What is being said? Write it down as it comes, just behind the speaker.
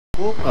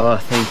Oh,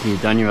 thank you,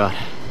 done you right.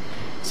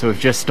 So we've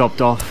just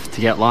stopped off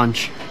to get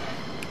lunch.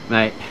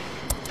 Mate,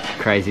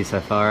 crazy so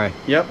far, eh?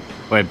 Yep.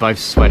 We're both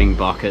sweating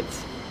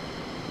buckets.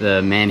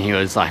 The man here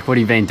was like, what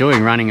have you been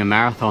doing, running a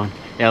marathon?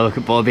 Yeah, look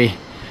at Bobby.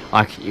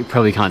 You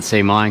probably can't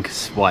see mine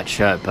because white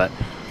shirt, but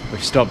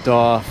we've stopped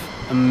off.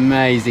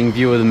 Amazing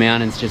view of the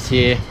mountains just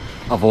here.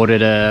 I've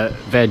ordered a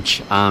veg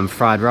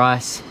fried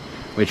rice,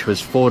 which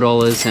was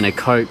 $4, and a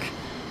Coke,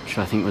 which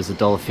I think was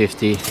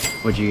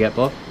 $1.50. What'd you get,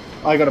 Bob?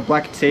 I got a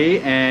black tea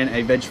and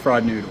a veg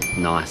fried noodle.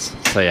 Nice.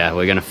 So yeah,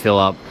 we're gonna fill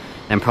up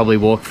and probably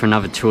walk for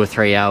another 2 or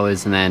 3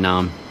 hours and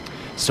then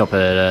stop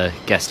at a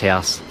guest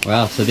house.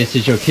 Wow, so this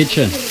is your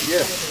kitchen?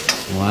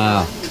 Yes.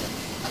 Wow.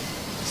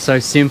 So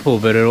simple,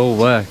 but it all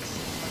works.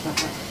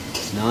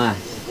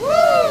 Nice.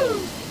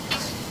 Woo!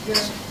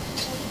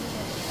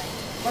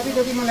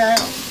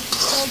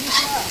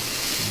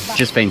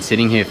 Just been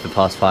sitting here for the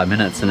past 5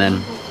 minutes and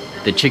then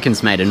the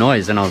chickens made a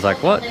noise and I was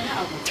like, what?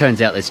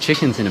 Turns out there's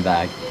chickens in a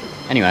bag.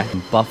 Anyway,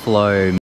 buffalo